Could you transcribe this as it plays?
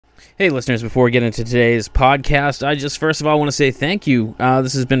Hey, listeners, before we get into today's podcast, I just first of all want to say thank you.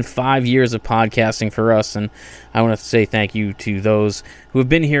 This has been 5 years of podcasting for us, and I want to say thank you to those who have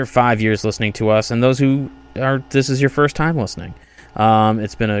been here 5 years listening to us, and those who this is your first time listening.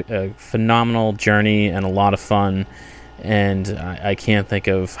 It's been a phenomenal journey and a lot of fun, and I can't think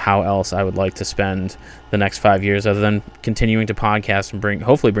of how else I would like to spend the next 5 years other than continuing to podcast and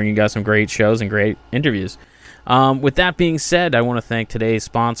hopefully bring you guys some great shows and great interviews. With that being said, I want to thank today's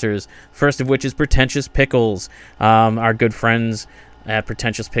sponsors, first of which is Pretentious Pickles. Our good friends at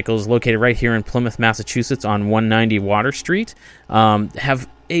Pretentious Pickles, located right here in Plymouth, Massachusetts on 190 Water Street, have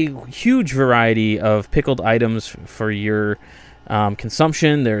a huge variety of pickled items for your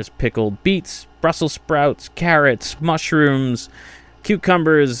consumption. There's pickled beets, Brussels sprouts, carrots, mushrooms,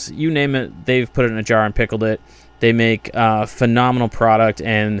 cucumbers, you name it, they've put it in a jar and pickled it. They make a phenomenal product,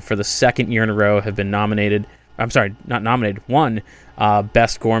 and for the second year in a row have been won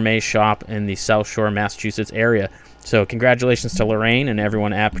Best Gourmet Shop in the South Shore, Massachusetts area. So congratulations to Lorraine and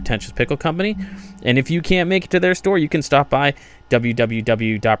everyone at Pretentious Pickle Company. And if you can't make it to their store, you can stop by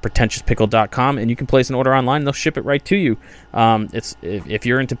www.pretentiouspickle.com and you can place an order online. They'll ship it right to you. If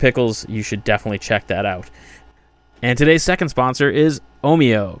you're into pickles, you should definitely check that out. And today's second sponsor is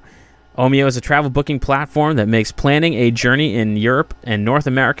Omio. Omio is a travel booking platform that makes planning a journey in Europe and North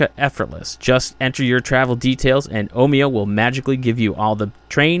America effortless. Just enter your travel details and Omio will magically give you all the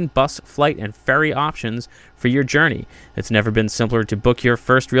train, bus, flight, and ferry options for your journey. It's never been simpler to book your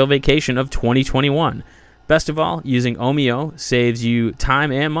first real vacation of 2021. Best of all, using Omio saves you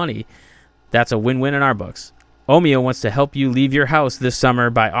time and money. That's a win-win in our books. Omio wants to help you leave your house this summer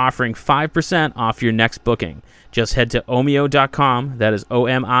by offering 5% off your next booking. Just head to omio.com, that is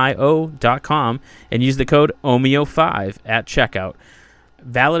omio.com, and use the code OMIO5 at checkout.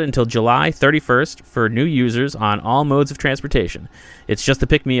 Valid until July 31st for new users on all modes of transportation. It's just the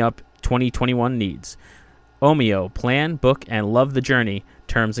pick-me-up 2021 needs. Omio, plan, book, and love the journey.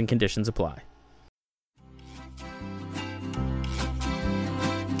 Terms and conditions apply.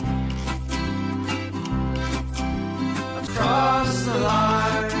 Across the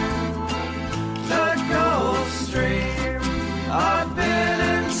line, the Gulf Stream, I've been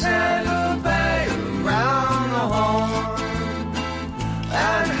in Tampa Bay, around the Horn,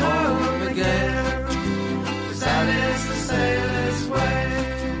 and home again, 'cause that is the sailor's way.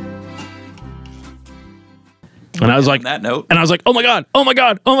 And I was like, that note. And I was like, oh my God. My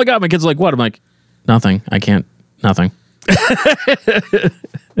kid's like, what? I'm like, nothing. I can't. Nothing.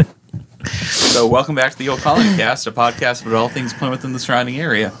 So welcome back to the Old Colony Cast, a podcast about all things Plymouth and the surrounding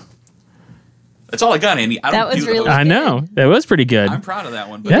area. That's all I got, Andy. That was really I know. It was pretty good. I'm proud of that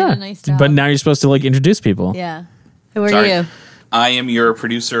one. But Yeah. did a nice job. But now you're supposed to like introduce people. Yeah. Who are Sorry. you? I am your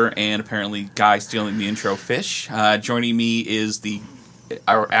producer and apparently guy stealing the intro, Fish. Joining me is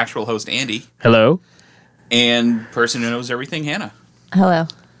our actual host, Andy, Hello. and person who knows everything, Hannah. Hello.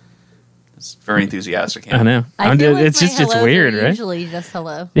 It's very enthusiastic, I Hannah. know. I feel like it's my just it's hellos weird, are right? Usually just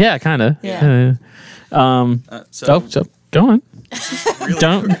hello. Yeah, kind of. Yeah. So go on. Really,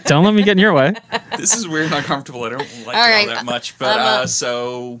 Don't let me get in your way. this is weird and uncomfortable. I don't like All it right. all that much. But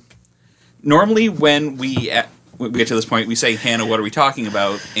so normally when we get to this point, we say, Hannah, what are we talking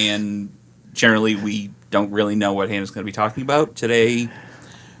about? And generally we don't really know what Hannah's going to be talking about. Today,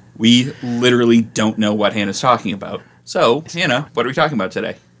 we literally don't know what Hannah's talking about. So, Hannah, what are we talking about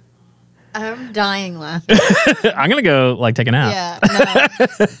today? I'm dying laughing. I'm gonna go like take a nap. Yeah. No.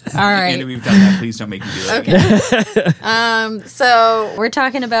 All right. Andy, we've done that. Please don't make me do that again. Okay. So we're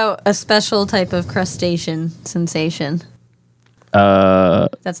talking about a special type of crustacean sensation.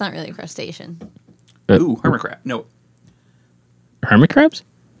 That's not really a crustacean. Ooh, hermit crab. No, Hermit crabs?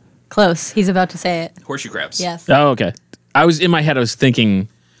 Close. He's about to say it. horseshoe crabs. Yes. Oh, okay. I was in my head. I was thinking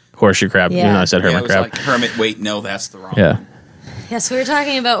horseshoe crab. Yeah. Even though I said Yeah, it hermit was crab. like hermit. Wait, no, that's the wrong Yeah. one. Yes, we were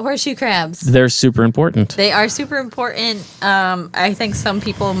talking about horseshoe crabs. They're super important. They are super important. I think some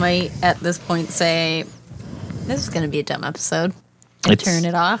people might at this point say, this is going to be a dumb episode. And It's- turn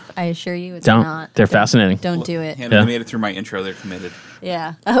it off. I assure you it's Don't. not. They're fascinating. Don't do it. Hannah, Yeah. they made it through my intro. They're committed.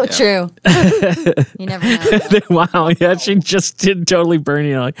 Yeah. Oh, Yeah. true. You never know. though. Wow. Yeah, she just did totally burn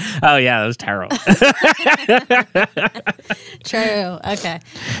you. Like, oh yeah, that was terrible. True. Okay.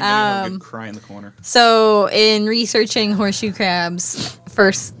 A good cry in the corner. So, in researching horseshoe crabs,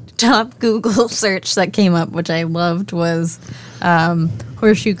 first top Google search that came up, which I loved, was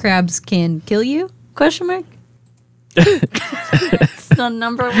horseshoe crabs can kill you? Question mark. It's the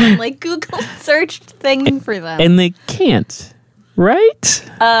number one Google searched thing for them. And they can't, right?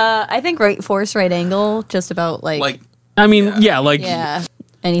 I think right force, right angle, just about Like, I mean, yeah. yeah.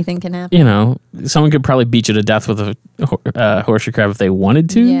 anything can happen. You know, someone could probably beat you to death with a horseshoe crab if they wanted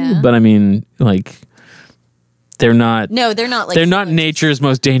to. Yeah. But I mean, like, they're not. No, they're not like They're not humans. nature's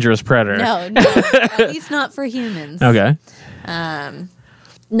most dangerous predator. No, at least not for humans. Okay.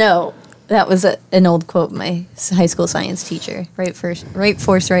 No, that was an old quote my high school science teacher. Right force,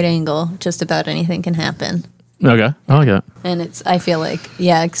 right angle. Just about anything can happen. Okay. I like that. And I feel like,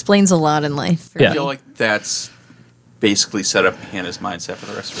 it explains a lot in life. For Yeah. I me. feel like that's basically set up Hannah's mindset for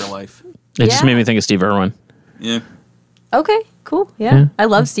the rest of her life. It just Yeah. made me think of Steve Irwin. Yeah. Okay, cool. Yeah. I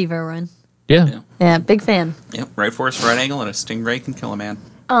love Steve Irwin. Yeah. Yeah. Yeah, big fan. Yep. Right force, right angle, and a stingray can kill a man.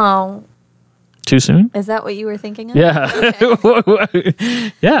 Oh, Too soon? is that what you were thinking of? Yeah.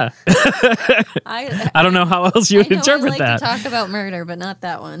 Yeah. I don't know how else you I would know interpret I like that. to talk about murder, but not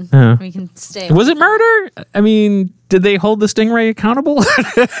that one. Yeah. We can stay. Was it murder? I mean, did they hold the stingray accountable?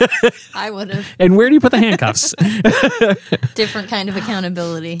 I would have. And where do you put the handcuffs? Different kind of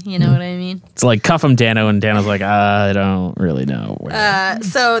accountability. You know what I mean? It's like cuff him, Dano, and Dano's like, I don't really know.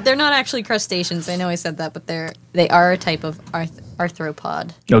 So they're not actually crustaceans. I know I said that, but they are a type of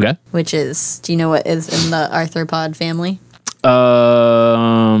arthropod, Okay. which is. Do you know what is in the arthropod family?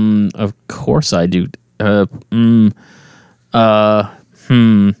 Of course I do.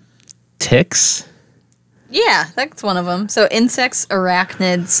 Ticks. Yeah, that's one of them. So insects,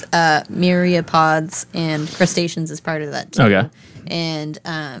 arachnids, myriapods, and crustaceans is part of that too. Okay. And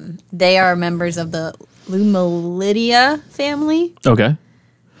they are members of the Lumelidia family, Okay.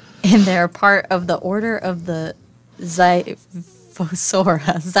 and they're part of the order of the Xiphosaura.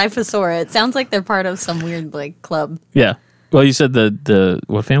 It sounds like they're part of some weird like club. Yeah. Well, you said the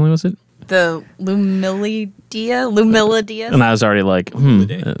what family was it? The Lumelidia. And I was already like, they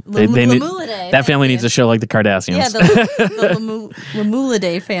need, Lemuridae, that family thank needs you. a show like the Kardashians. Yeah, the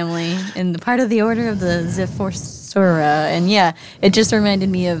Lemulidae family, and the part of the order of the Xiphosaura. And yeah, it just reminded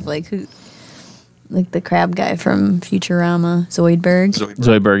me of like the crab guy from Futurama, Zoidberg.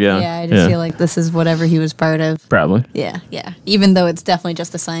 Zoidberg, yeah. Yeah, I just feel like this is whatever he was part of. Probably. Yeah. Even though it's definitely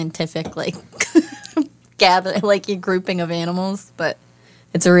just a scientific like a grouping of animals, but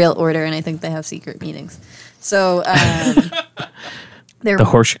it's a real order, and I think they have secret meetings. So they're The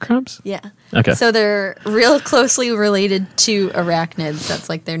horseshoe crabs? yeah. Okay. So they're real closely related to arachnids. That's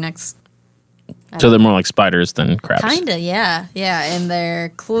like their next. So they're more like spiders than crabs. Kinda, yeah. And their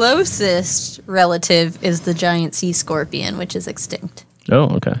closest relative is the giant sea scorpion, which is extinct.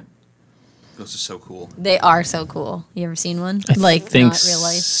 Oh, okay. Those are so cool. They are so cool. You ever seen one? I Like think not real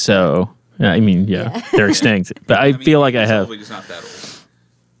life. so. Yeah, I mean, yeah, they're extinct. But I feel like I have. It's not that old.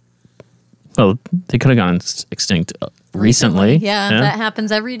 Well, they could have gone extinct recently. Yeah, that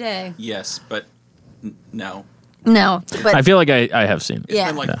happens every day. Yes, but no. No, but I feel like I have seen it. It's Yeah.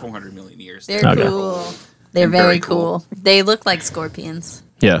 been like 400 million years. they're Okay. cool. They're And very very cool. cool. They look like scorpions.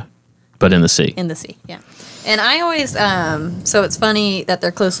 Yeah. But in the sea. In the sea, yeah. And I always, so it's funny that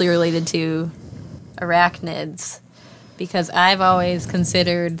they're closely related to arachnids because I've always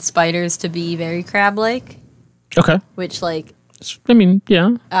considered spiders to be very crab-like, Okay. which, like, I mean,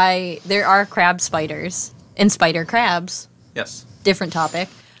 yeah. there are crab spiders and spider crabs, Yes. different topic.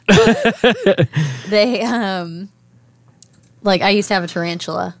 But they, like, I used to have a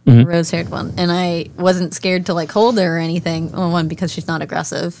tarantula, a rose-haired one, and I wasn't scared to, like, hold her or anything. Well, one, because she's not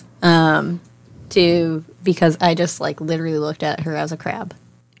aggressive. Two, because I just, like, literally looked at her as a crab.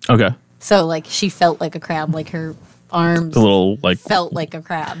 Okay. So, like, she felt like a crab, like her arms The little, like, felt like a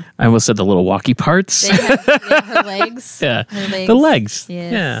crab. I almost said the little walkie parts. They have, her legs. Yeah. Her legs. The legs.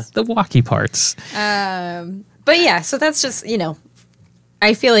 Yes. Yeah. The walkie parts. But yeah, so that's just,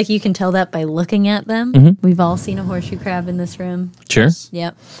 I feel like you can tell that by looking at them. We've all seen a horseshoe crab in this room. Sure.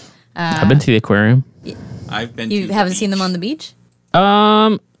 Yep. I've been to the aquarium. I've been. to You the haven't seen them beach. on the beach?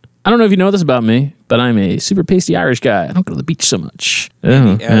 I don't know if you know this about me, but I'm a super pasty Irish guy. I don't go to the beach so much.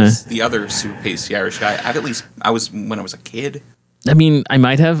 Oh, As the other super pasty Irish guy, I was when I was a kid. I mean, I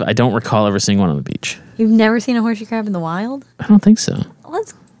might have. I don't recall ever seeing one on the beach. You've never seen a horseshoe crab in the wild? I don't think so.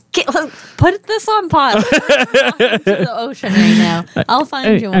 Let's put this on pause. We're walking into the ocean right now. I'll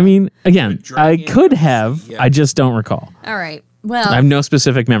find you one. I mean, again, I Dragon could Sea, have. yeah. I just don't recall. All right. Well, I have no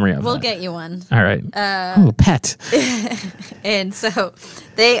specific memory of we'll that. get you one. All right. Oh, pet. And so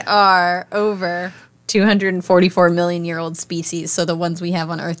they are over 244 million year old species. So the ones we have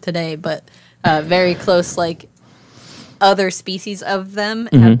on Earth today, but very close, like other species of them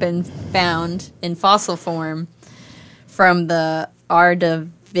have been found in fossil form from the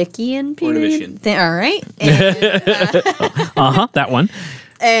Ordovician period. Ordovician. All right. And, That one.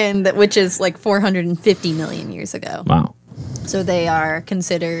 and which is like 450 million years ago. Wow. So they are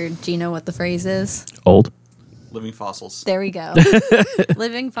considered, do you know what the phrase is? Old. Living fossils. There we go.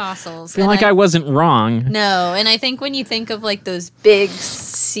 Living fossils. I feel And like I wasn't wrong. No, and I think when you think of like those big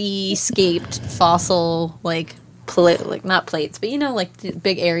sea-scaped fossil, like not plates, but like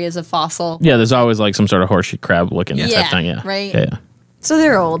big areas of fossil. Yeah, there's always like some sort of horseshoe crab looking Yeah, type thing. Yeah, right. Yeah, So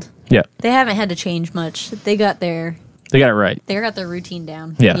they're old. yeah. They haven't had to change much. They got their They got it right. routine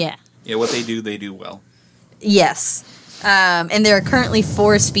down. Yeah. Yeah. Yeah, what they do well. Yes. And there are currently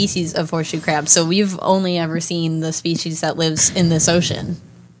 4 species of horseshoe crab, so we've only ever seen the species that lives in this ocean.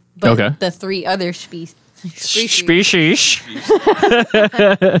 But Okay. the 3 other species. Species.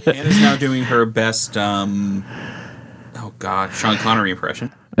 Anna's now doing her best, Sean Connery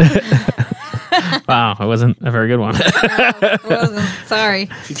impression. Wow, it wasn't a very good one. It wasn't. Sorry.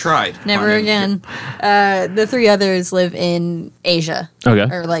 She tried. Never Come on, again. The 3 others live in Asia.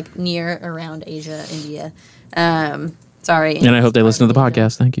 Okay. Or like near around Asia, India. Sorry. And I hope they listen to the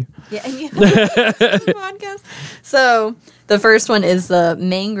podcast. Thank you. Yeah. The podcast. So the first one is the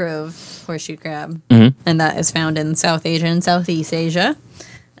mangrove horseshoe crab. Mhm. And that is found in South Asia and Southeast Asia.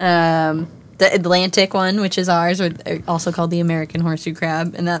 The Atlantic one, which is ours, or also called the American horseshoe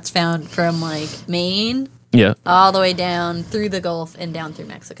crab, and that's found from like Maine Yeah. all the way down through the Gulf and down through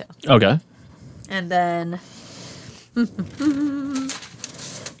Mexico. Okay. And then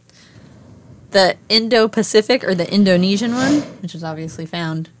the Indo-Pacific or the Indonesian one, which is obviously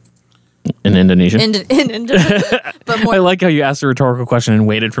found In Indonesia. in Indonesia, but I more like how you asked a rhetorical question and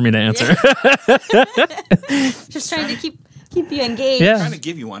waited for me to answer. just trying to keep you engaged. Yeah. trying to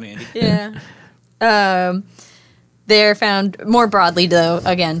give you one, Andy. Yeah. They're found more broadly, though,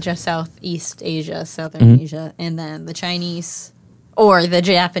 again, just Southeast Asia, Southern Asia, and then the Chinese, or the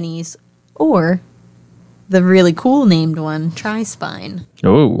Japanese, or the really cool named one, tri-spine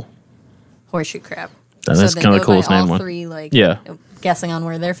Oh, horseshoe crab. that is they kind of go the coolest by name all one. 3, like, Yeah. guessing on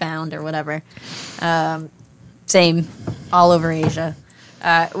where they're found or whatever. Same all over Asia.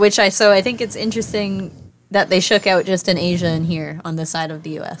 I think it's interesting that they shook out just in Asia and here on this side of the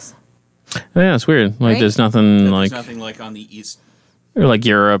U.S. Yeah, it's weird. Like, Right? there's nothing There's like, nothing like on the east. or like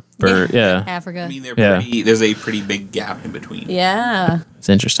Europe or, yeah. Africa. I mean, Yeah. there's a pretty big gap in between. Yeah, It's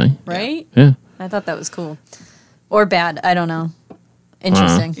interesting. right? Yeah. I thought that was cool. Or bad, I don't know.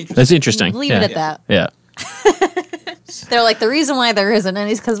 Interesting. That's interesting. Leave yeah. it at that. Yeah. They're like, the reason why there isn't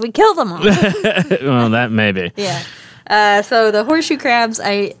any is because we killed them all. Well, that maybe. Yeah. So the horseshoe crabs,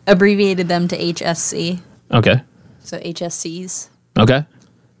 I abbreviated them to HSC. Okay. So HSCs. Okay.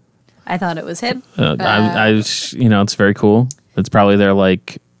 I thought it was hip. It's very cool. It's probably their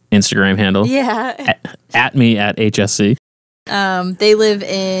like Instagram handle. Yeah. At me at HSC. They live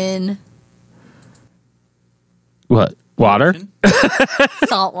in What? Water?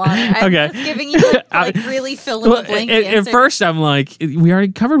 salt water. I'm Okay. just giving you like really fill in Well, the blank at answer. first, I'm like, we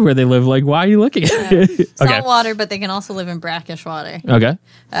already covered where they live. Like, why are you looking at it? Salt Okay. water, but they can also live in brackish water. Okay.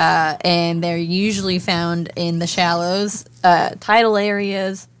 And they're usually found in the shallows, tidal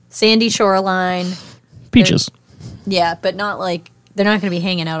areas, sandy shoreline. Peaches. Yeah, but not like they're not going to be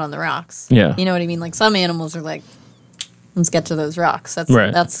hanging out on the rocks. Yeah. You know what I mean? Like some animals are like, let's get to those rocks. That's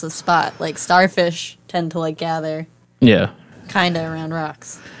Right. that's the spot. Like starfish tend to like gather Yeah. kind of around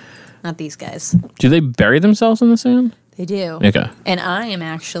rocks. Not these guys. Do they bury themselves in the sand? They do. Okay. And I am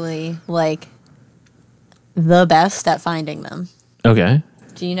actually like the best at finding them. Okay.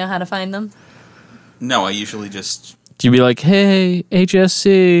 Do you know how to find them? No, I usually just. Do you be like, hey,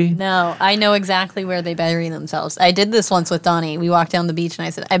 HSC? No, I know exactly where they bury themselves. I did this once with Donnie. We walked down the beach and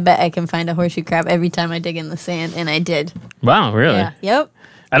I said, I bet I can find a horseshoe crab every time I dig in the sand. And I did. Wow, really? Yeah. Yep.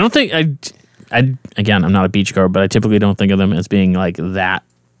 I don't think again, I'm not a beachgoer, but I typically don't think of them as being like that,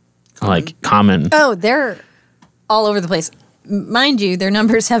 like common. Oh, they're all over the place. Mind you, their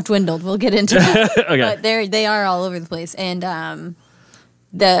numbers have dwindled. We'll get into that. Okay. But they are all over the place. And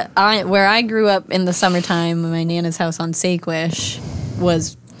where I grew up in the summertime, my Nana's house on Saquesh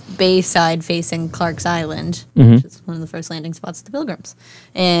was bayside facing Clark's Island, which is one of the first landing spots of the Pilgrims.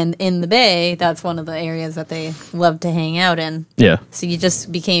 And in the bay, that's one of the areas that they love to hang out in. Yeah. So you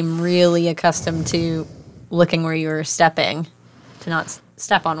just became really accustomed to looking where you were stepping to not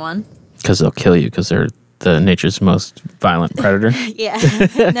step on one. Because they'll kill you because they're the nature's most violent predator. Yeah.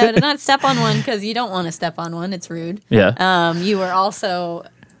 No, to not step on one because you don't want to step on one. It's rude. Yeah. You were also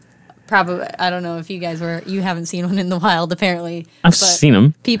probably, I don't know if you guys you haven't seen one in the wild apparently. I've but seen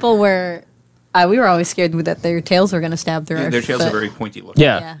them. People were, we were always scared that their tails were going to stab through our Their tails foot. are very pointy looking.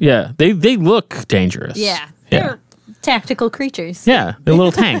 Yeah. They look dangerous. Yeah. Yeah. They're tactical creatures. Yeah. They're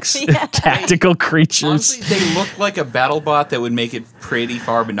little tanks. Yeah. Tactical creatures. Honestly, they look like a battle bot that would make it pretty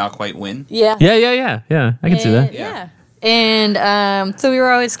far but not quite win. Yeah. Yeah. I can see that. Yeah. And so we were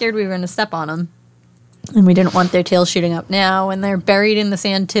always scared we were going to step on them. And we didn't want their tails shooting up. Now, when they're buried in the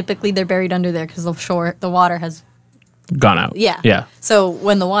sand, typically they're buried under there because the water has Gone out. Yeah. Yeah. So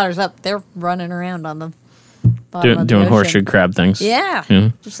when the water's up, they're running around on the bottom of the Doing ocean. horseshoe crab things. Yeah.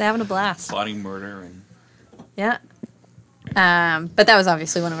 Mhm. Just having a blast. Plotting murder and Yeah. But that was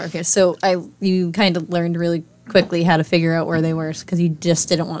obviously one of our fears. So you kind of learned really quickly how to figure out where they were because you just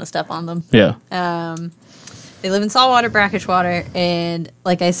didn't want to step on them. Yeah. They live in saltwater, brackish water, and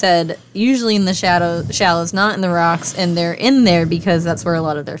like I said, usually in the shallows, not in the rocks, and they're in there because that's where a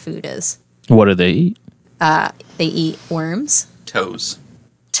lot of their food is. What do they eat? They eat worms toes.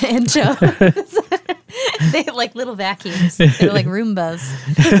 and toes. They like little vacuums. They're like Roombas.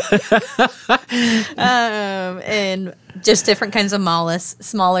 And just different kinds of mollusks,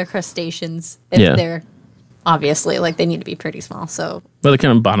 smaller crustaceans. If Yeah. they're obviously like they need to be pretty small. So Well, they're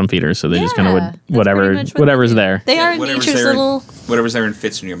kind of bottom feeders, so they just kind Yeah, of that's whatever pretty much what whatever's they do. there. they are whatever's nature's there, little. whatever's there and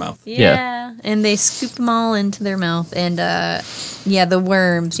fits in your mouth. Yeah, and they scoop them all into their mouth. And the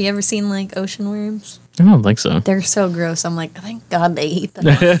worms. You ever seen like ocean worms? I don't think so. They're so gross. I'm like, thank God they eat them.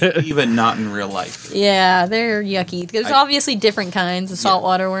 Even not in real life. Yeah, they're yucky. There's I- obviously different kinds of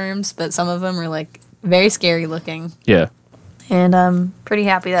saltwater worms, but some of them are like very scary looking. Yeah. And I'm pretty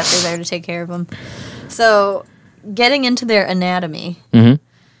happy that they're there to take care of them. So, getting into their anatomy, Mhm.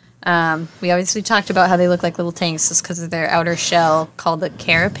 We obviously talked about how they look like little tanks just because of their outer shell called the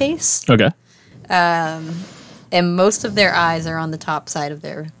carapace. Okay. And most of their eyes are on the top side of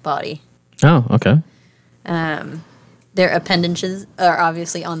their body. Oh, okay. Their appendages are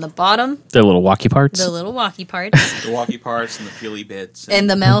obviously on the bottom, They're little walkie parts. the little walkie parts. The walkie parts and the feely bits. And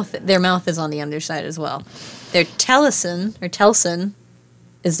the mouth, their mouth is on the underside as well. Their telson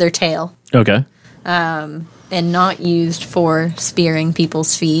is their tail, Okay. and not used for spearing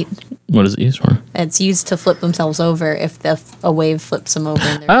people's feet. What is it used for? It's used to flip themselves over if a wave flips them over.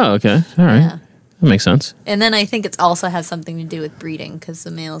 In their Oh, okay. All right. Yeah. That makes sense. And then I think it also has something to do with breeding because the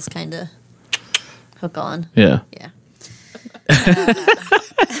males kind of hook on. Yeah. Yeah.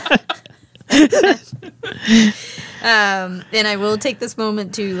 And I will take this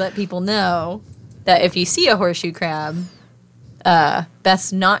moment to let people know that if you see a horseshoe crab,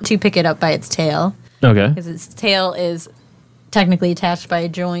 best not to pick it up by its tail Okay. because its tail is technically attached by a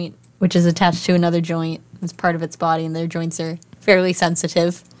joint, which is attached to another joint as part of its body, and their joints are fairly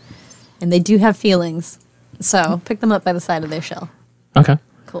sensitive, and they do have feelings. So pick them up by the side of their shell. Okay.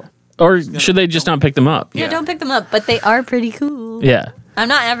 Cool. Or should they just not pick them up? Yeah, Yeah. don't pick them up, but they are pretty cool. Yeah. I'm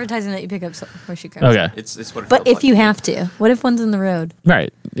not advertising that you pick up horseshoe crabs. Okay. It's what it But feels if you have to, what if one's in the road?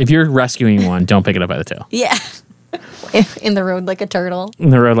 Right. If you're rescuing one, don't pick it up by the tail. Yeah. In the road like a turtle. In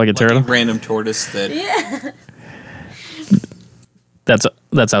the road like a like turtle. a random tortoise that Yeah.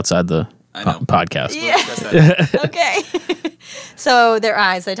 That's outside the I know. podcast. Yeah. That's that. Okay. So their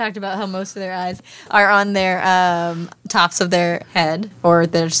eyes, I talked about how most of their eyes are on their tops of their head, or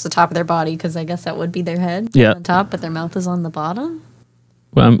they're just the top of their body, because I guess that would be their head Yeah. on top, but their mouth is on the bottom.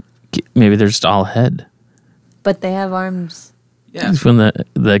 Well, maybe they're just all head. But they have arms. Yeah. It's when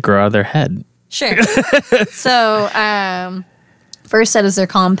they grow out of their head. Sure. So, first set is their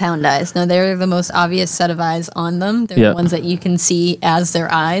compound eyes. Now, they're the most obvious set of eyes on them. They're Yeah. the ones that you can see as their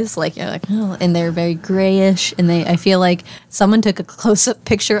eyes. Like, you're like, oh, and they're very grayish. And I feel like someone took a close-up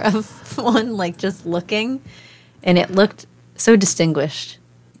picture of one, like, just looking, and it looked so distinguished.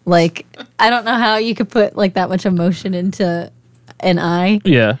 Like, I don't know how you could put, like, that much emotion into an eye,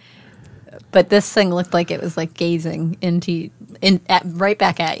 Yeah. but this thing looked like it was, like, gazing right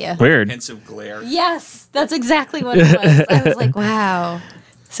back at you. Weird. Pensive glare. Yes, that's exactly what it was. I was like, wow,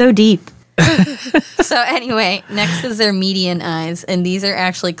 so deep. So anyway, next is their median eyes, and these are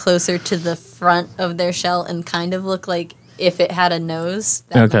actually closer to the front of their shell and kind of look like if it had a nose,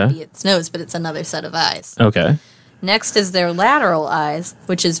 that Okay. might be its nose, but it's another set of eyes. Okay. Next is their lateral eyes,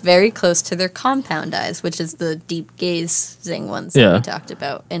 which is very close to their compound eyes, which is the deep gazing ones that Yeah. we talked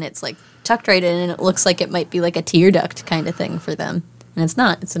about. And it's like tucked right in, and it looks like it might be like a tear duct kind of thing for them. And it's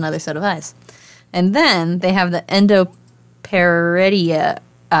not, it's another set of eyes. And then they have the endoperidia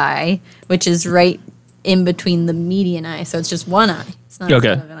eye, which is right in between the median eye. So it's just one eye. It's not Okay.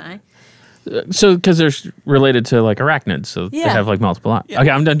 a set of an eye. So, because they're related to like arachnids, so they Yeah. have like multiple eyes. Yeah.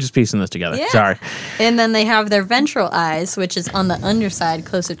 Okay, I'm done just piecing this together. Yeah. Sorry. And then they have their ventral eyes, which is on the underside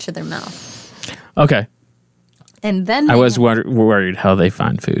closer to their mouth. Okay. And then I they was have- worried how they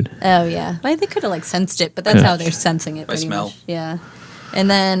find food. Oh yeah, well, they could have like sensed it, but that's Yeah. how they're sensing it. By Pretty smell. much. Yeah. And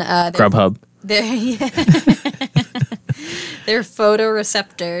then Grubhub. their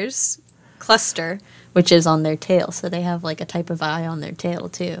photoreceptors cluster, which is on their tail, so they have like a type of eye on their tail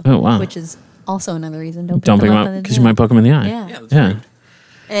too. Oh, wow. Which is also another reason don't Don't pick them by up the because you tail. might poke them in the eye. Yeah. Yeah, that's Yeah. rude.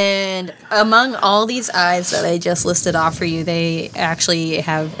 And among all these eyes that I just listed off for you, they actually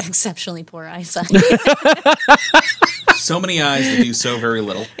have exceptionally poor eyesight. So many eyes that do so very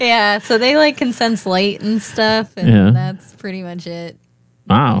little. Yeah, so they like can sense light and stuff, and Yeah. that's pretty much it.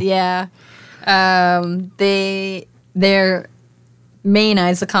 Wow. Yeah. Their main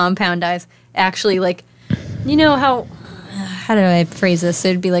eyes, the compound eyes, actually like, you know how do I phrase this?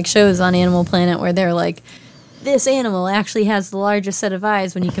 There'd be like shows on Animal Planet where they're like, this animal actually has the largest set of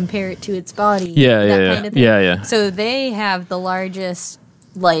eyes when you compare it to its body. Yeah, that yeah, kind of thing. yeah. So they have the largest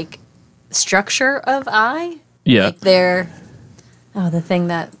like structure of eye. Yeah. Like they're the thing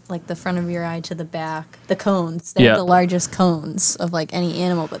that like the front of your eye to the back, the cones. They Yeah. have the largest cones of like any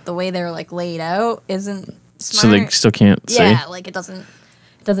animal, but the way they're like laid out isn't smart. So they still can't see. Yeah, like it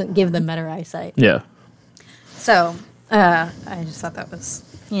doesn't give them better eyesight. Yeah. So I just thought that was,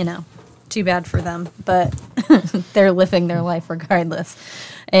 too bad for them, but they're living their life regardless.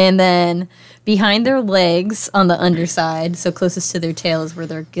 And then behind their legs on the underside, so closest to their tail is where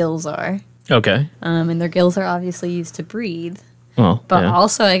their gills are. Okay. And their gills are obviously used to breathe, Well, but yeah.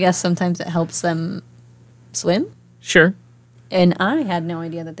 also I guess sometimes it helps them swim. Sure. And I had no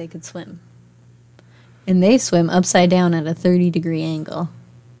idea that they could swim. And they swim upside down at a 30-degree angle.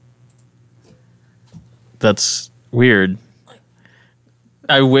 That's weird.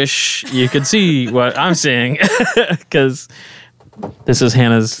 I wish you could see what I'm seeing because this is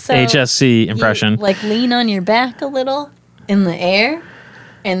Hannah's So HSC impression. You, like lean on your back a little in the air,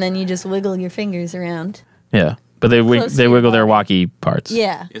 and then you just wiggle your fingers around. Yeah, but they Close to they your wiggle their body. walkie parts.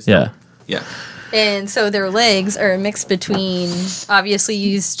 Yeah. Yeah. Yeah. And so their legs are a mix between obviously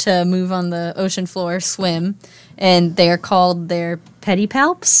used to move on the ocean floor, swim, and they're called their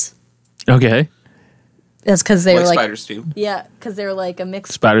pedipalps. Okay. That's because they're Like like spiders do. yeah, because they're like a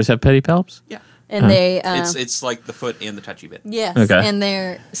mix, Spiders have pedipalps? Yeah. and they It's like the foot and the touchy bit. yes, Okay. and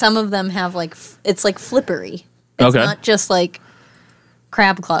they're some of them have like it's like flippery. It's Okay. not just like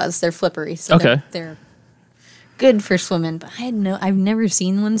crab claws; they're flippery. So Okay. they're good for swimming. But I've never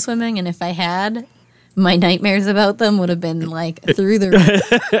seen one swimming, and if I had, my nightmares about them would have been like through the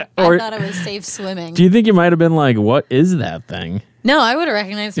roof. Or- I thought it was safe swimming. Do you think you might have been like, what is that thing? No, I would have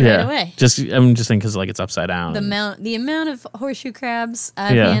recognized it right away. I'm just thinking because like it's upside down. The amount of horseshoe crabs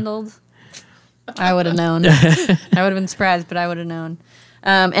I've Yeah. handled, I would have known. I would have been surprised, but I would have known.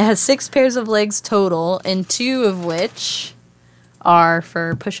 It has 6 pairs of legs total, and 2 of which are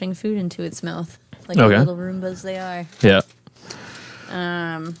for pushing food into its mouth, like the Okay. little Roombas they are. Yeah.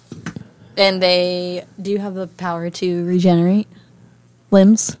 And they do have the power to regenerate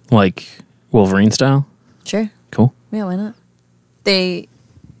limbs. Like Wolverine style. Sure. Cool. Yeah, why not? They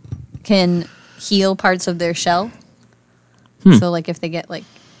can heal parts of their shell. So, like, if they get, like,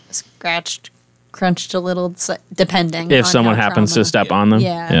 scratched, crunched a little, depending If on someone how happens to trauma- step on them.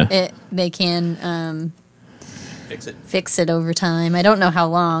 Yeah, they can Fix it. fix it over time. I don't know how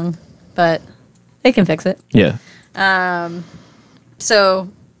long, but they can fix it. Yeah. So,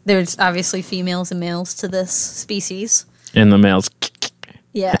 there's obviously females and males to this species. And the males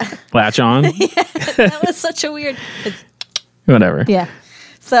Yeah. latch on. That was such a weird... Whatever. Yeah.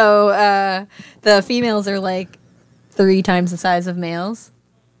 So the females are like 3 times the size of males.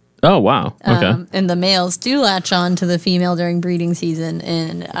 Oh, wow. Okay. And the males do latch on to the female during breeding season.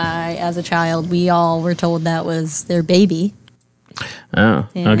 And I, as a child, we all were told that was their baby. Oh,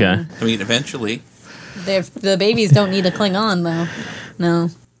 Yeah. okay. I mean, eventually. The babies don't need to cling on, though. No.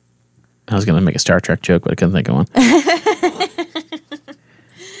 I was going to make a Star Trek joke, but I couldn't think of one.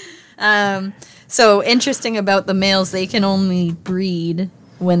 So interesting about the males, they can only breed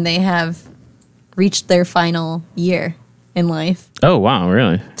when they have reached their final year in life. Oh, wow.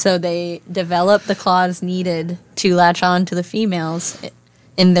 Really? So they develop the claws needed to latch on to the females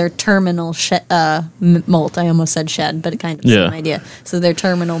in their terminal molt. I almost said shed, but it kind of the Yeah. same idea. So their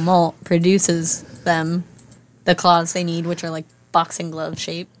terminal molt produces them the claws they need, which are like boxing glove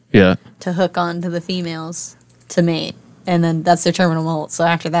shape, Yeah. to hook on to the females to mate. And then that's their terminal molt. So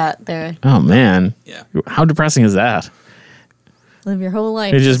after that, they Oh, man. Yeah. How depressing is that? live your whole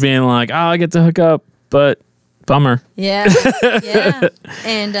life. It's just being like, oh, I get to hook up, but bummer. Yeah, yeah.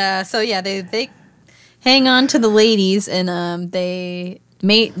 And so yeah, they hang on to the ladies, and they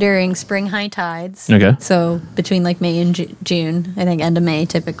mate during spring high tides. Okay. So between like May and June, I think end of May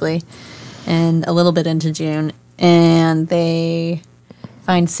typically, and a little bit into June, and they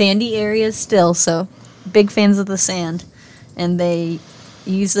find sandy areas still. So big fans of the sand, and they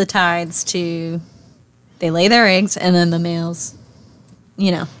use the tides to they lay their eggs, and then the males,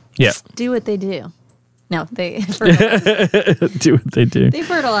 Yeah. do what they do. No, they fertilize. Do what they do. They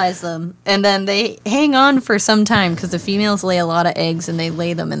fertilize them, and then they hang on for some time because the females lay a lot of eggs, and they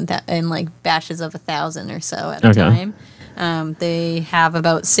lay them in like batches of 1,000 or so at a time. They have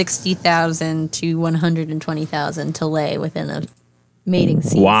about 60,000 to 120,000 to lay within a mating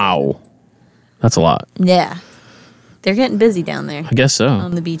season. Wow. That's a lot. Yeah. They're getting busy down there I guess so.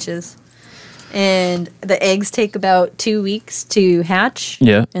 on the beaches. And the eggs take about 2 weeks to hatch.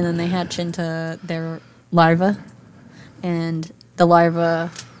 Yeah. And then they hatch into their larva. And the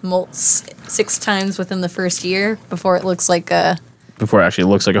larva molts 6 times within the first year before it looks like a... Before it actually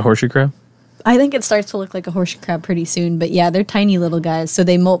looks like a horseshoe crab? I think it starts to look like a horseshoe crab pretty soon. But yeah, they're tiny little guys. So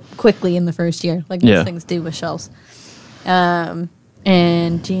they molt quickly in the first year, like most things do with shells.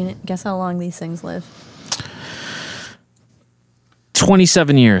 And Gene, guess how long these things live?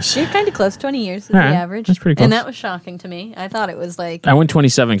 27 years. You're kind of close. 20 years is the Alright, average. that's pretty close. And that was shocking to me. I thought it was like... I went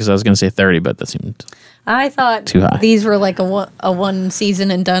 27 because I was going to say 30, but that seemed... I thought too high. these were like a one season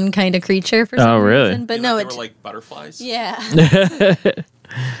and done kind of creature for some really? reason. But You no, know, it... they were like butterflies. Yeah.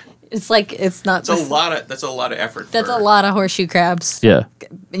 It's like, it's not... That's a lot of effort. That's for, a lot of horseshoe crabs, Yeah.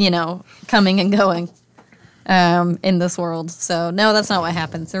 you know, coming and going in this world. So, no, that's not what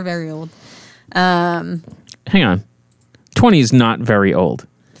happens. They're very old. Hang on. 20 is not very old.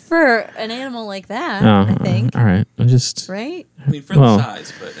 For an animal like that, Oh, I think. all right. I'm just Right? I mean, for Well- the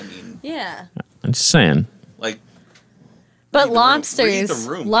size, but I mean, Yeah. I'm just saying. like, But Read the room. lobsters, Read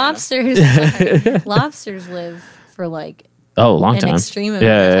the room, lobsters live for like Oh, a long an time. extreme amount of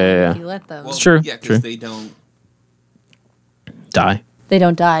time Yeah. if you let them. well, true, Yeah, true. because they don't Die. They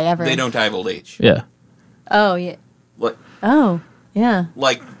don't die ever. die of old age. Yeah. Oh yeah. Like, Oh yeah.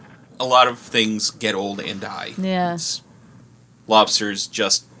 like a lot of things get old and die. Yeah. Lobsters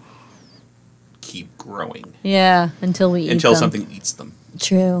just keep growing Yeah. Until we eat until them. something eats them.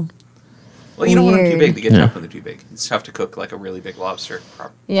 True. Well, you don't want them too Weird. big. They get Yeah. tough when they're too big. It's tough to cook like a really big lobster.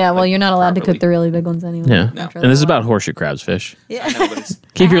 Yeah. Well, like, you're not allowed to properly. cook the really big ones anyway. Yeah. No. And this is about horseshoe crabs, fish. Yeah. I know, but it's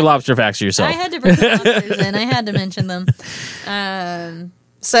Keep your lobster facts to I yourself. had to bring the lobsters in. I had to mention them.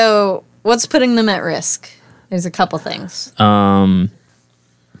 So what's putting them at risk? There's a couple things.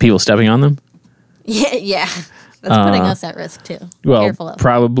 People stepping on them? Yeah. Yeah. That's putting us at risk too. Well, Careful of.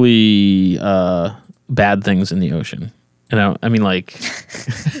 probably bad things in the ocean. You know, I mean, like,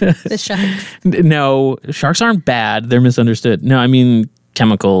 The sharks. no, sharks aren't bad. They're misunderstood. No, I mean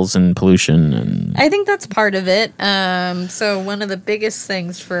chemicals and pollution and I think that's part of it. So one of the biggest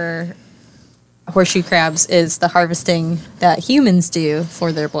things for horseshoe crabs is the harvesting that humans do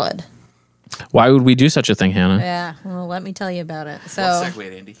for their blood. why would we do such a thing, Hannah? Yeah, well, let me tell you about it. So, well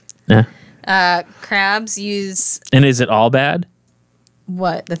segue, Andy. Yeah. crabs use And is it all bad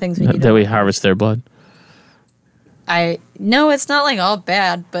what the things we do. that we harvest their blood? No, it's not like all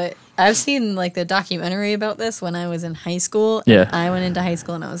bad, but I've seen like the documentary about this when I was in high school. Yeah. I went into high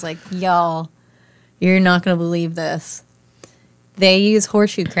school and I was like, y'all, you're not gonna believe this. They use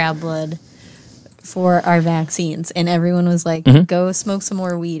horseshoe crab blood for our vaccines, and everyone was like, "Go smoke some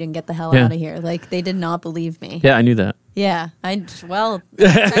more weed and get the hell Yeah. out of here!" Like they did not believe me. Yeah, I knew that. Yeah, I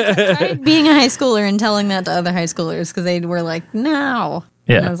tried being a high schooler and telling that to other high schoolers because they were like, "No,"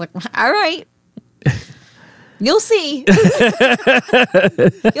 Yeah. and I was like, "All right, you'll see,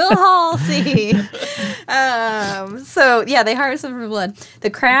 you'll all see." So yeah, they harvest them for blood. The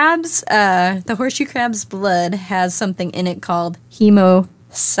crabs, the horseshoe crab's blood has something in it called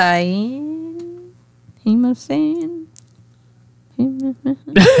hemocyan. Hemocyan.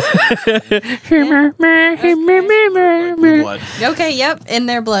 Blue blood. Okay, yep, in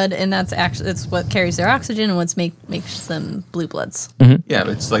their blood, and that's actually it's what carries their oxygen and makes them blue bloods. Yeah,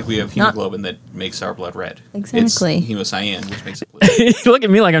 it's like we have Not- hemoglobin that makes our blood red. Exactly. It's hemocyan, which makes it blue. You look at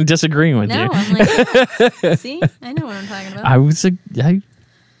me like I'm disagreeing with No, you. I'm like, see, I know what I'm talking about. I was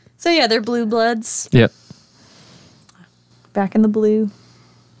So yeah, they're blue bloods. Yep. Back in the blue.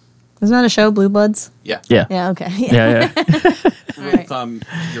 Isn't that a show, Blue Bloods? Yeah. Yeah. Yeah. Okay. Yeah, yeah. Rule of thumb,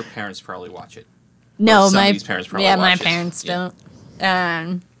 your parents probably watch it. No, Or my somebody's parents probably yeah, my watch it. parents Yeah.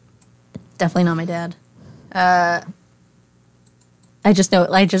 don't. Definitely not my dad. I just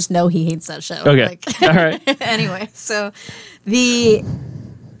know he hates that show. Okay. Like- All right. Anyway, so the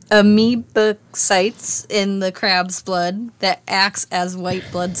amoeba sites in the crab's blood that acts as white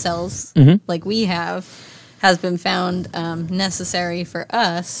blood cells, like we have, has been found necessary for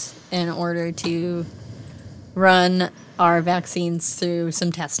us in order to run our vaccines through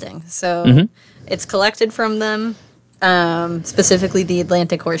some testing. So it's collected from them, specifically the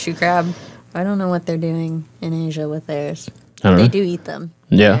Atlantic horseshoe crab. I don't know what they're doing in Asia with theirs. I don't They know. do eat them.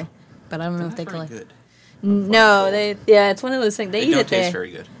 Yeah. there, but I don't know if they Very collect. good. No, it's one of those things. They, They eat don't it there. taste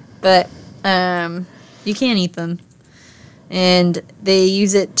very good. But You can't eat them. And they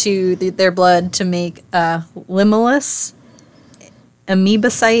use it their blood to make limulus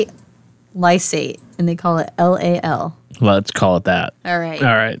amoebocyte lysate, and they call it LAL. Let's call it that. All right.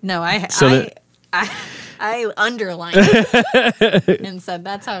 All right. No, I underlined it and said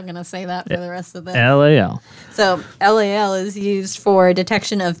that's how I'm going to say that for the rest of the LAL. So LAL is used for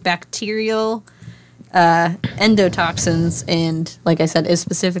detection of bacterial endotoxins, and like I said, is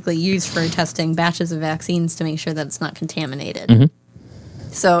specifically used for testing batches of vaccines to make sure that it's not contaminated.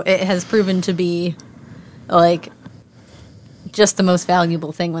 Mm-hmm. So it has proven to be like just the most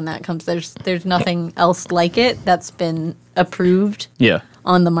valuable thing when that comes. There's nothing else like it that's been approved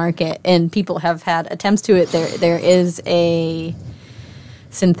on the market, and people have had attempts to it. There is a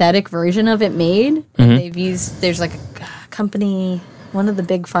synthetic version of it made. Mm-hmm. They've used, there's like a company, one of the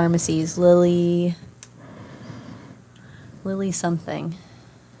big pharmacies, Lilly something.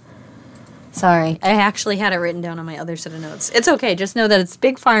 Sorry, I actually had it written down on my other set of notes. It's okay, just know that it's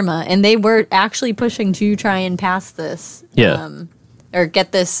Big Pharma, and they were actually pushing to try and pass this, or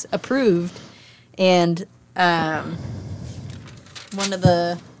get this approved. And one of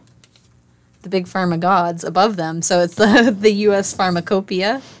the Big Pharma gods above them, so it's the U.S.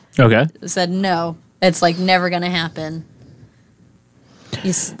 Pharmacopoeia, said no, it's like never gonna happen.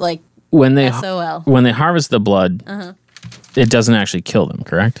 He's like when they SOL. When they harvest the blood. It doesn't actually kill them,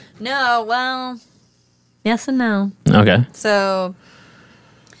 correct? No, well, yes and no. Okay. So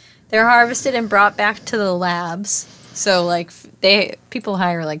they're harvested and brought back to the labs. So like people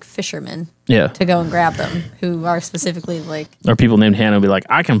hire like fishermen to go and grab them, who are specifically like, or people named Hanna will be like,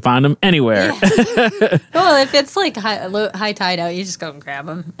 I can find them anywhere. Yeah. Well, if it's like high tide out, you just go and grab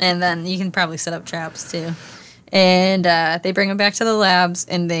them, and then you can probably set up traps too. And they bring them back to the labs,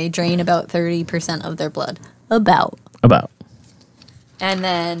 and they drain about 30% of their blood. About. And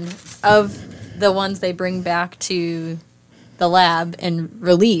then of the ones they bring back to the lab and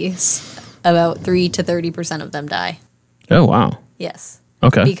release, about 3 to 30% of them die. Oh, wow. Yes.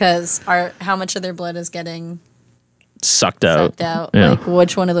 Okay. Because how much of their blood is getting sucked out. Yeah. Like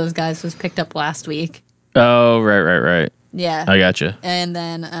which one of those guys was picked up last week. Oh, right. Yeah. I gotcha. And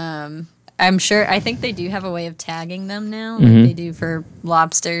then I think they do have a way of tagging them now. Mm-hmm. Like they do for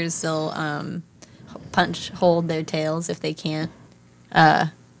lobsters. They'll hold their tails if they can't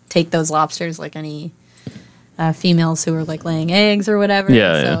take those lobsters, like any females who are like laying eggs or whatever.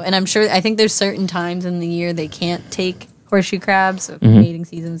 And I think there's certain times in the year they can't take horseshoe crabs. So mating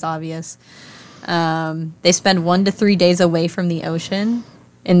season's obvious. They spend 1 to 3 days away from the ocean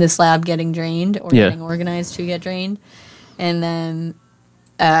in this lab getting drained or getting organized to get drained. And then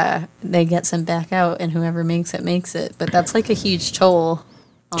they get sent back out, and whoever makes it. But that's like a huge toll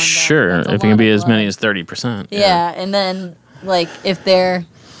on them. If it can be as many as 30%. Yeah, and then like if they're,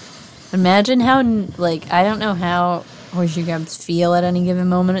 imagine how like, I don't know how horseshoe crabs feel at any given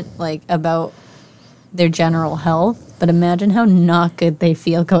moment, like about their general health, but imagine how not good they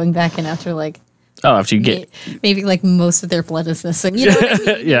feel going back in after like, after you get maybe like most of their blood is missing, you know what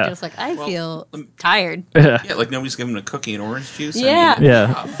I mean? You're just like, I feel tired. Yeah, like nobody's giving a cookie and orange juice.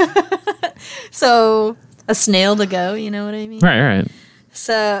 Yeah. So a snail to go, you know what I mean? Right.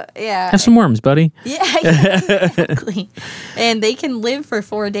 So, yeah. Have some worms, buddy. Yeah, exactly. And they can live for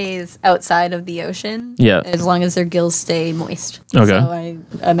 4 days outside of the ocean. Yeah. As long as their gills stay moist. Okay. So I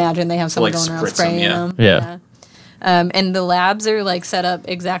imagine they have someone going around spraying them. Yeah. And the labs are like set up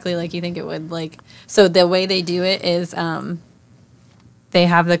exactly like you think it would. Like, so the way they do it is they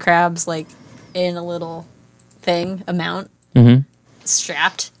have the crabs like in a little thing,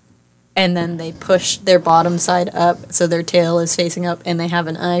 strapped. And then they push their bottom side up so their tail is facing up, and they have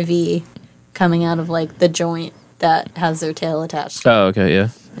an IV coming out of like the joint that has their tail attached. Oh, okay, yeah.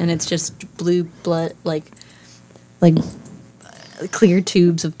 And it's just blue blood, like clear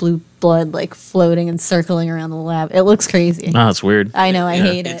tubes of blue blood, like floating and circling around the lab. It looks crazy. Oh, that's weird. I know, I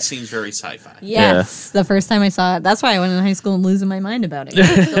hate it. It seems very sci-fi. Yes, the first time I saw it, that's why I went in high school and losing my mind about it.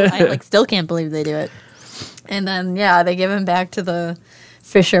 I still can't believe they do it. And then they give him back to the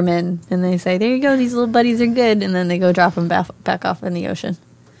fishermen, and they say, there you go, these little buddies are good, and then they go drop them back off in the ocean,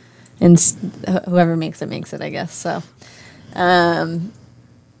 and whoever makes it, I guess. So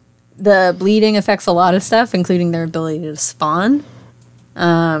the bleeding affects a lot of stuff, including their ability to spawn.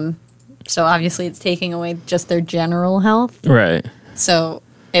 So obviously it's taking away just their general health, right? So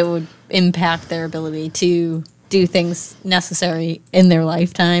it would impact their ability to do things necessary in their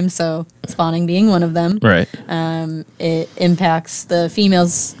lifetime, so spawning being one of them. Right. It impacts the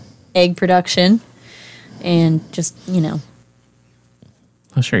female's egg production, and just, I'm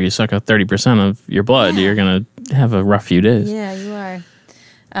sure you suck out 30% of your blood, you're going to have a rough few days. Yeah, you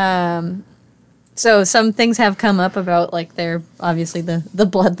are. So some things have come up about like their obviously the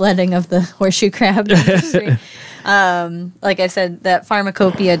bloodletting of the horseshoe crab industry. Like I said, that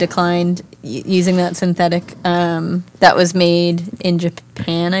pharmacopoeia declined using that synthetic that was made in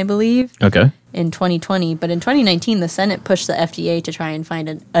Japan, I believe. Okay. In 2020, but in 2019, the Senate pushed the FDA to try and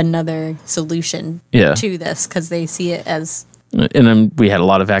find another solution to this because they see it as And then we had a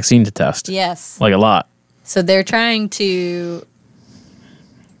lot of vaccine to test. yes. Like a lot. So they're trying to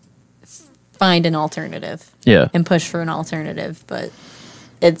find an alternative. Yeah. And push for an alternative, but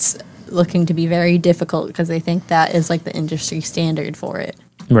it's looking to be very difficult because they think that is like the industry standard for it.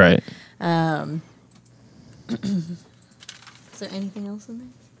 Right. Is there anything else in there?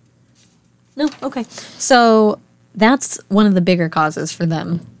 No? Okay. So that's one of the bigger causes for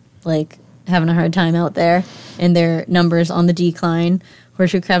them, like having a hard time out there and their numbers on the decline.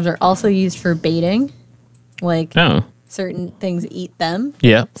 Horseshoe crabs are also used for baiting, like certain things eat them.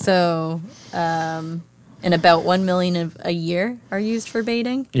 Yeah. So, and about 1 million a year are used for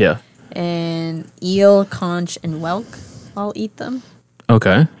baiting. Yeah. And eel, conch, and whelk all eat them.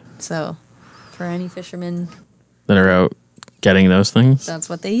 Okay. So, for any fishermen, That are out getting those things. that's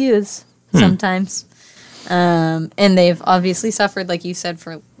what they use sometimes. And they've obviously suffered, like you said,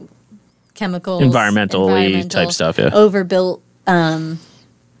 for chemicals, Environmentally type stuff, yeah. overbuilt,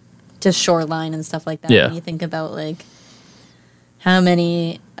 just shoreline and stuff like that. Yeah. When you think about like how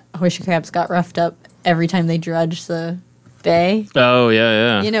many horseshoe crabs got roughed up every time they dredged the bay. Oh,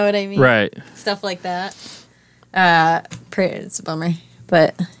 yeah. You know what I mean? Right. Stuff like that. It's a bummer,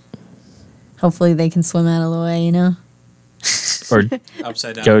 but hopefully they can swim out of the way, you know? Or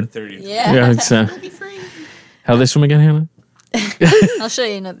Upside down Go- to 30. Yeah. it's, how they swim again, Hannah? I'll show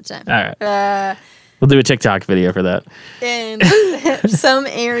you another time. All right. We'll do a TikTok video for that. And some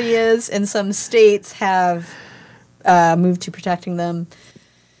areas and some states have moved to protecting them.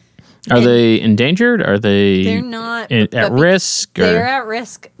 Are they endangered? Are they They're not at but risk? Or? They're at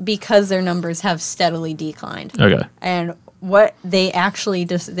risk because their numbers have steadily declined. Okay. And what they actually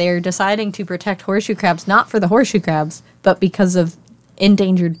they're deciding to protect horseshoe crabs, not for the horseshoe crabs, but because of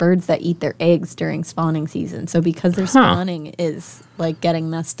endangered birds that eat their eggs during spawning season. So because their spawning is like getting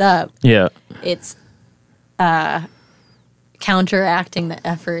messed up, Yeah. it's counteracting the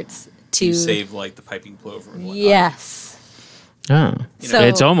efforts to save like the piping plover and whatnot. yes. Oh. So-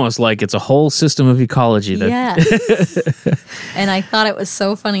 It's almost like it's a whole system of ecology. That, Yes. And I thought it was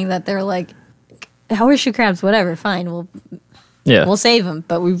so funny that they're like, horseshoe crabs, whatever, fine, we'll save them,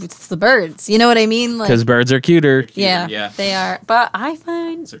 but it's the birds. You know what I mean? Like, Because birds are cuter. Yeah. they are. But I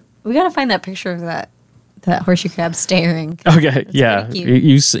find we gotta find that picture of that horseshoe crab staring. Okay. Yeah. pretty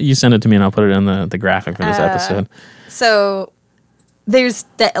You, cute. you send it to me and I'll put it in the graphic for this episode. So there's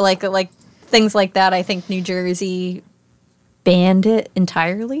like things like that. I think New Jersey banned it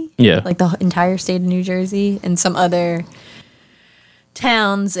entirely. Yeah. Like the entire state of New Jersey and some other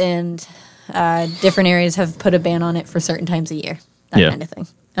towns and different areas have put a ban on it for certain times a year. That kind of thing.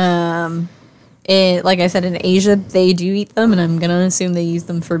 Like I said, in Asia, they do eat them, and I'm going to assume they use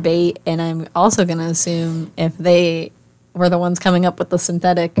them for bait. And I'm also going to assume if they were the ones coming up with the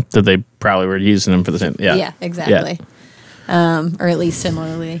synthetic. That they probably were using them for the same. Yeah. Yeah, exactly. Or at least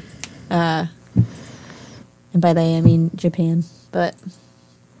similarly. And by they, I mean Japan. But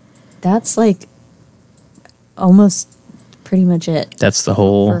that's like almost pretty much it That's the for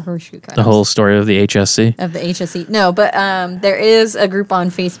whole horseshoe crabs. the whole story of the HSC. Of the HSE. No, but there is a group on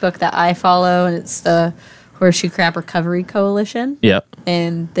Facebook that I follow, and it's the Horseshoe Crab Recovery Coalition. Yep.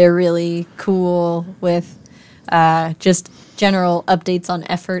 And they're really cool with just general updates on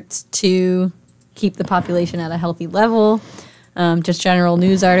efforts to keep the population at a healthy level, just general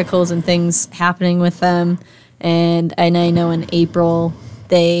news articles and things happening with them. And I know in April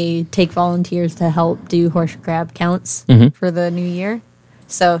they take volunteers to help do horseshoe crab counts for the new year.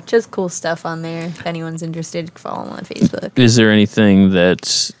 So just cool stuff on there. If anyone's interested, follow them on Facebook. Is there anything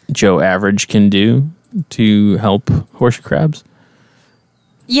that Joe Average can do to help horseshoe crabs?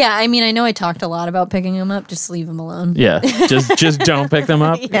 Yeah, I mean, I know I talked a lot about picking them up. Just leave them alone. Yeah. just don't pick them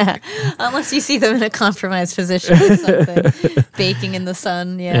up. Yeah, unless you see them in a compromised position or something, baking in the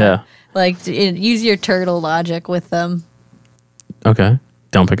sun. Yeah. Like use your turtle logic with them. Okay.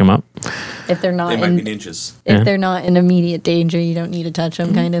 Don't pick them up. If they're not They might in, be ninjas. if Yeah. they're not in immediate danger, you don't need to touch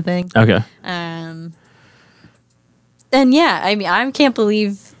them, kind of thing. Okay. And yeah, I mean, I can't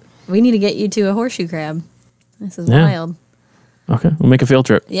believe we need to get you to a horseshoe crab. This is Yeah. wild. Okay. We'll make a field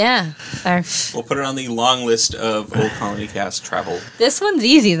trip. Yeah. We'll put it on the long list of Old Colony Cast travel. This one's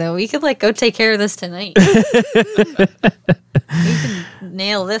easy though. We could like go take care of this tonight. We can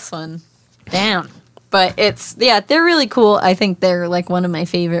nail this one down. But they're really cool. I think they're like one of my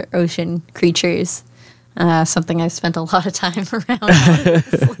favorite ocean creatures. Something I've spent a lot of time around,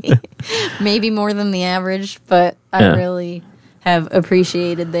 honestly. Maybe more than the average, but I really have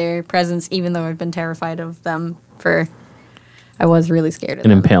appreciated their presence, even though I've been terrified of them I was really scared of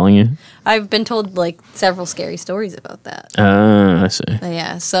them. And impaling you? I've been told like several scary stories about that. I see.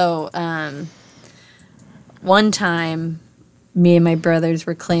 Yeah, so one time me and my brothers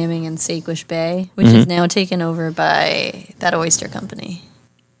were clamming in Saquish Bay, which is now taken over by that oyster company.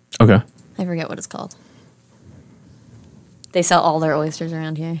 Okay. I forget what it's called. They sell all their oysters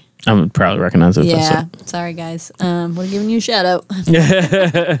around here. I would probably recognize it. Yeah, sorry guys. We're giving you a shout out.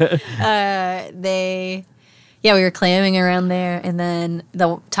 We were clamming around there, and then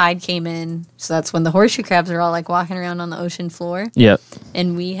the tide came in, so that's when the horseshoe crabs are all like walking around on the ocean floor. Yep.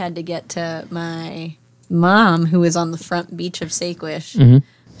 And we had to get to my mom, who was on the front beach of Saquish.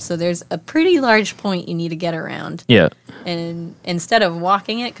 So there's a pretty large point you need to get around. Yeah. And instead of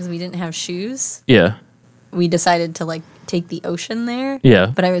walking it, because we didn't have shoes, Yeah. we decided to like take the ocean there. Yeah.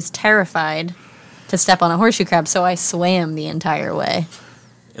 But I was terrified to step on a horseshoe crab, so I swam the entire way.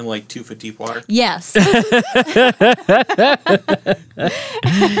 In like 2 foot deep water? Yes. That's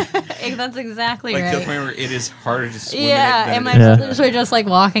exactly Like, to the right. point where it is harder to swim Yeah, in it and than my it is. brothers were just like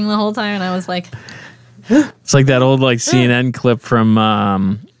walking the whole time, and I was like, It's like that old like CNN clip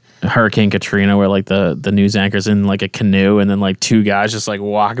from Hurricane Katrina where like the news anchor's in like a canoe and then like two guys just like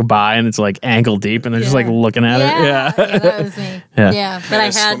walk by and it's like ankle deep and they're just like looking at it. Yeah. That was me. Yeah. Yeah, but I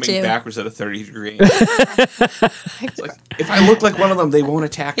had swimming to. backwards at a 30-degree angle. It's like, if I look like one of them, they won't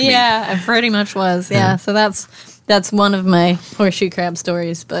attack me. Yeah, I pretty much was. Yeah, so that's one of my horseshoe crab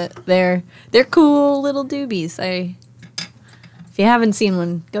stories. But they're cool little doobies. If you haven't seen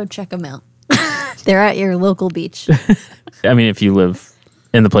one, go check them out. They're at your local beach. I mean, if you live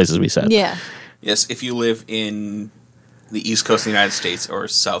in the places we said. Yeah. Yes, if you live in the East Coast of the United States or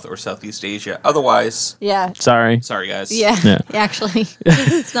South or Southeast Asia. Otherwise, Yeah. Sorry. sorry guys. Yeah. Yeah. Actually,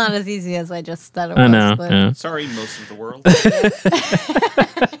 it's not as easy as I just thought it was. I know. But Yeah. Sorry, most of the world. I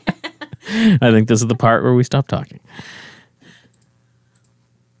think this is the part where we stop talking.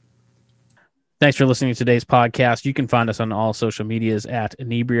 Thanks for listening to today's podcast. You can find us on all social medias at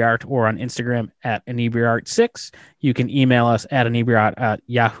Inebri-art or on Instagram at Inebri-art6. You can email us at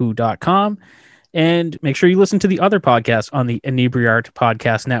Inebri-art@yahoo.com. And make sure you listen to the other podcasts on the Inebri-art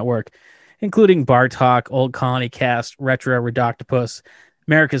Podcast Network, including Bar Talk, Old Colony Cast, Retro Redoctopus,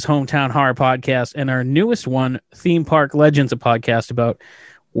 America's Hometown Horror Podcast, and our newest one, Theme Park Legends, a podcast about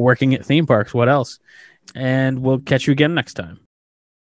working at theme parks. What else? And we'll catch you again next time.